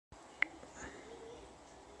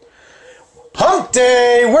Hump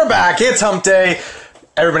Day! We're back. It's Hump Day.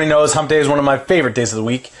 Everybody knows Hump Day is one of my favorite days of the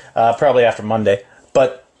week, probably after Monday.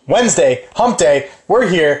 But Wednesday, Hump Day, we're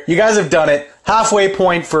here. You guys have done it. Halfway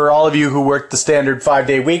point for all of you who work the standard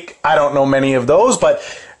 5-day week. I don't know many of those, but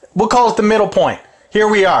we'll call it the middle point. Here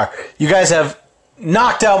we are. You guys have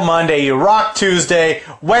knocked out Monday. You rocked Tuesday.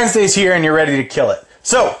 Wednesday's here, and you're ready to kill it.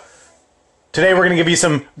 So, today we're going to give you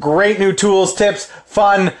some great new tools, tips,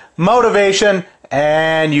 fun, motivation,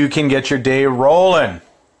 and you can get your day rolling.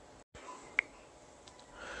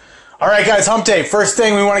 Alright guys, Hump Day. First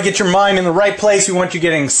thing, we want to get your mind in the right place. We want you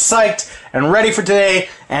getting psyched and ready for today.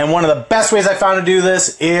 And one of the best ways I found to do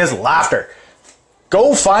this is laughter.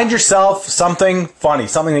 Go find yourself something funny,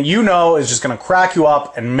 something that you know is just going to crack you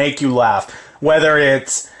up and make you laugh. Whether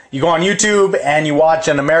it's you go on YouTube and you watch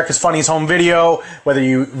an America's Funniest Home Video,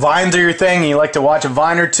 whether Vines are your thing and you like to watch a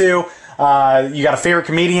Vine or two, you got a favorite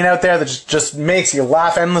comedian out there that just makes you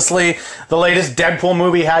laugh endlessly. The latest Deadpool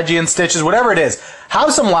movie had you in stitches, whatever it is.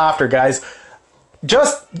 Have some laughter, guys.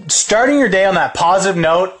 Just starting your day on that positive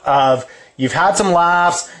note of you've had some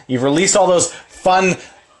laughs, you've released all those fun,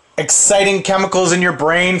 exciting chemicals in your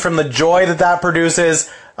brain from the joy that produces.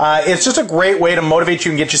 It's just a great way to motivate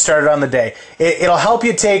you and get you started on the day. It'll help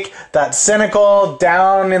you take that cynical,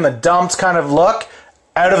 down in the dumps kind of look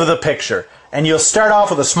out of the picture. And you'll start off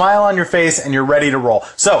with a smile on your face and you're ready to roll.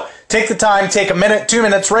 So take the time, take a minute, 2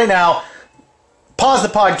 minutes right now, pause the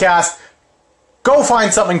podcast, go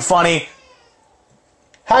find something funny,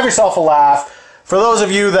 have yourself a laugh. For those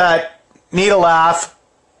of you that need a laugh,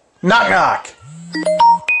 knock knock.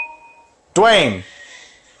 Dwayne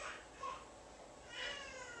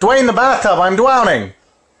the bathtub, I'm drowning.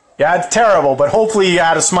 Yeah, it's terrible, but hopefully you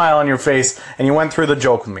had a smile on your face and you went through the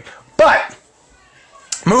joke with me. But,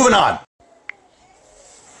 moving on.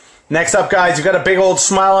 Next up, guys, you've got a big old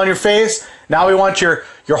smile on your face. Now we want your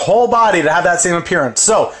whole body to have that same appearance.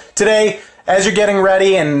 So, today, as you're getting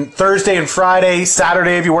ready, and Thursday and Friday,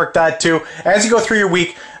 Saturday if you work that too, as you go through your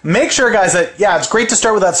week, make sure, guys, that, yeah, it's great to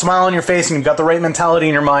start with that smile on your face and you've got the right mentality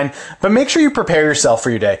in your mind, but make sure you prepare yourself for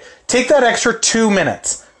your day. Take that extra 2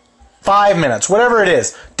 minutes, 5 minutes, whatever it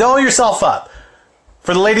is. Doll yourself up.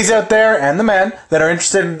 For the ladies out there and the men that are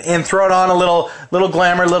interested in throwing on a little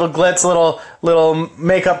glamour, little glitz, little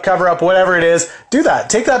makeup cover up, whatever it is, do that.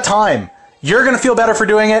 Take that time. You're going to feel better for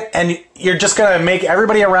doing it, and you're just going to make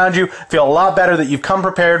everybody around you feel a lot better that you've come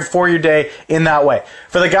prepared for your day in that way.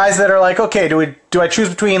 For the guys that are like, okay, do I choose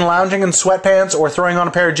between lounging in sweatpants or throwing on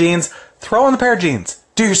a pair of jeans? Throw on the pair of jeans.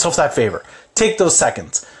 Do yourself that favor. Take those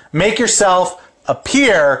seconds. Make yourself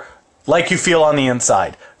appear like you feel on the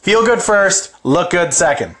inside. Feel good first, look good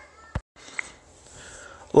second.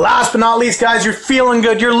 Last but not least, guys, you're feeling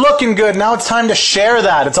good, you're looking good. Now it's time to share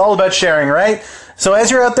that. It's all about sharing, right? So as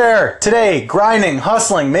you're out there today, grinding,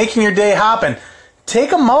 hustling, making your day happen,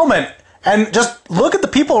 take a moment and just look at the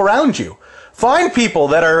people around you. Find people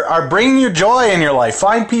that are bringing you joy in your life.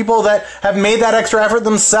 Find people that have made that extra effort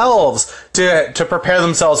themselves to prepare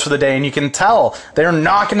themselves for the day. And you can tell they're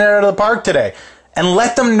knocking it out of the park today. And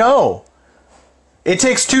let them know. It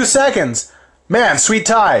takes 2 seconds. Man, sweet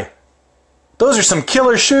tie. Those are some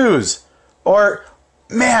killer shoes. Or,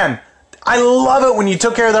 man, I love it when you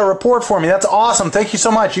took care of that report for me. That's awesome. Thank you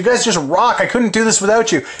so much. You guys just rock. I couldn't do this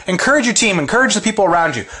without you. Encourage your team. Encourage the people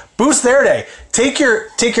around you. Boost their day. Take your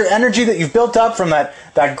energy that you've built up from that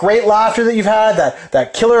great laughter that you've had,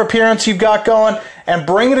 that killer appearance you've got going, and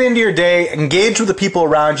bring it into your day. Engage with the people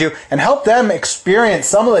around you and help them experience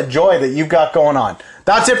some of the joy that you've got going on.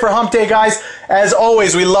 That's it for Hump Day, guys. As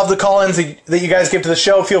always, we love the call-ins that you guys give to the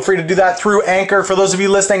show. Feel free to do that through Anchor. For those of you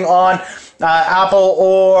listening on Apple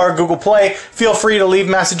or Google Play, feel free to leave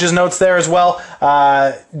messages, notes there as well.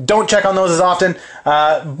 Don't check on those as often.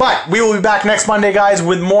 But we will be back next Monday, guys,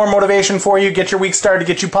 with more motivation for you. Get your week started,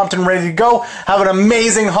 get you pumped and ready to go. Have an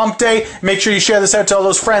amazing Hump Day. Make sure you share this out to all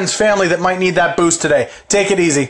those friends, family that might need that boost today. Take it easy.